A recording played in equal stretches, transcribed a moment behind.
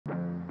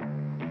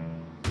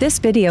This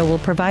video will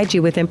provide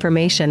you with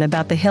information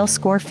about the hill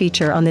score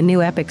feature on the new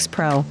epix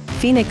Pro,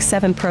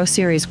 fenix7 Pro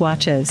series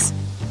watches.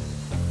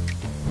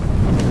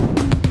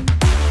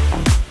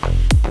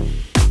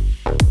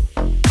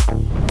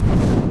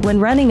 When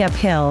running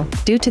uphill,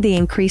 due to the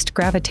increased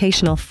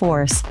gravitational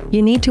force,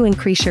 you need to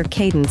increase your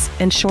cadence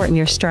and shorten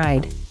your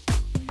stride.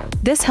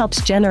 This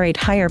helps generate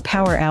higher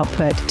power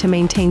output to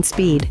maintain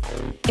speed.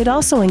 It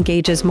also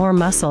engages more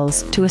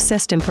muscles to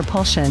assist in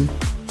propulsion.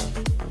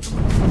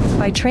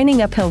 By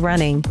training uphill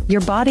running,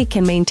 your body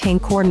can maintain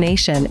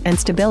coordination and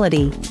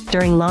stability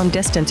during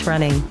long-distance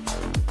running.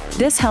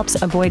 This helps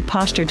avoid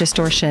posture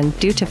distortion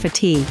due to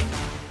fatigue.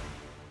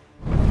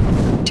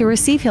 To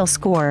receive hill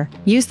score,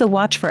 use the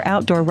watch for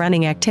outdoor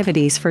running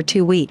activities for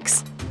 2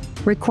 weeks.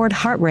 Record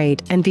heart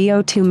rate and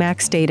VO2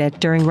 max data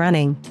during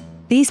running.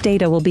 These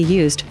data will be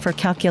used for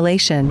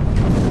calculation.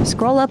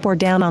 Scroll up or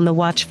down on the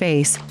watch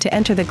face to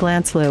enter the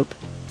glance loop.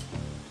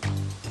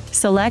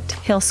 Select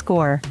Hill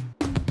Score.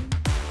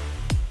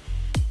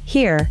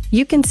 Here,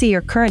 you can see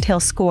your current hill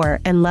score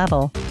and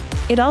level.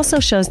 It also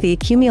shows the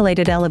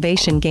accumulated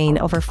elevation gain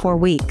over 4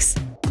 weeks.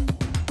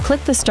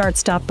 Click the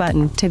Start-Stop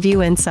button to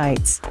view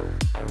insights.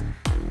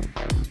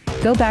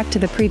 Go back to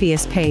the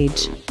previous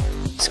page.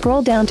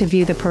 Scroll down to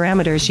view the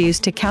parameters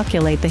used to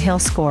calculate the hill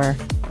score.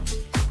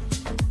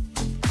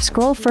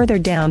 Scroll further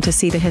down to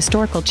see the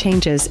historical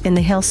changes in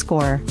the hill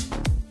score.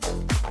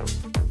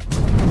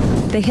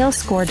 The hill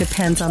score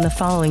depends on the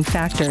following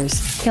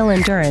factors: hill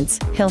endurance,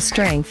 hill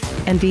strength,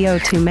 and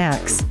VO2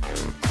 max.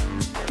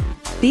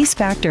 These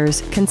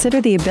factors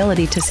consider the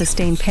ability to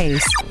sustain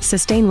pace,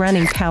 sustain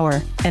running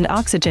power, and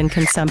oxygen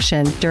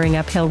consumption during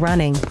uphill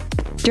running.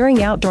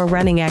 During outdoor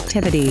running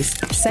activities,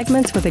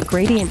 segments with a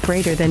gradient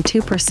greater than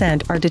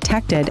 2% are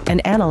detected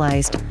and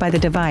analyzed by the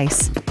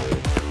device.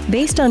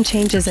 Based on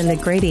changes in the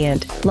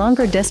gradient,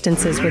 longer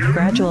distances with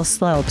gradual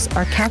slopes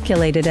are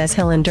calculated as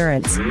hill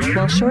endurance,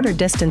 while shorter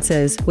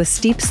distances with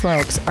steep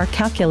slopes are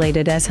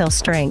calculated as hill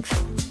strength.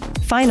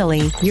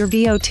 Finally, your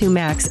VO2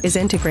 max is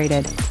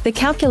integrated. The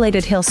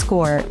calculated hill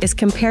score is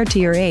compared to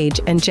your age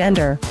and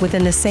gender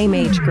within the same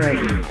age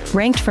group,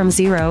 ranked from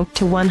 0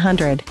 to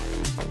 100.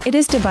 It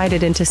is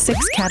divided into 6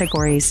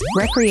 categories: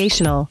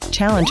 recreational,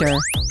 challenger,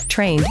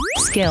 trained,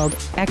 skilled,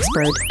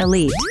 expert,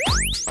 elite.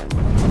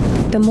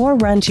 The more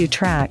runs you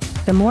track,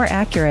 the more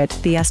accurate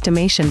the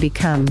estimation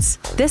becomes.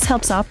 This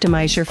helps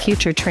optimize your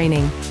future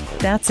training.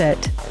 That's it.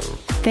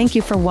 Thank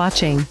you for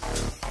watching.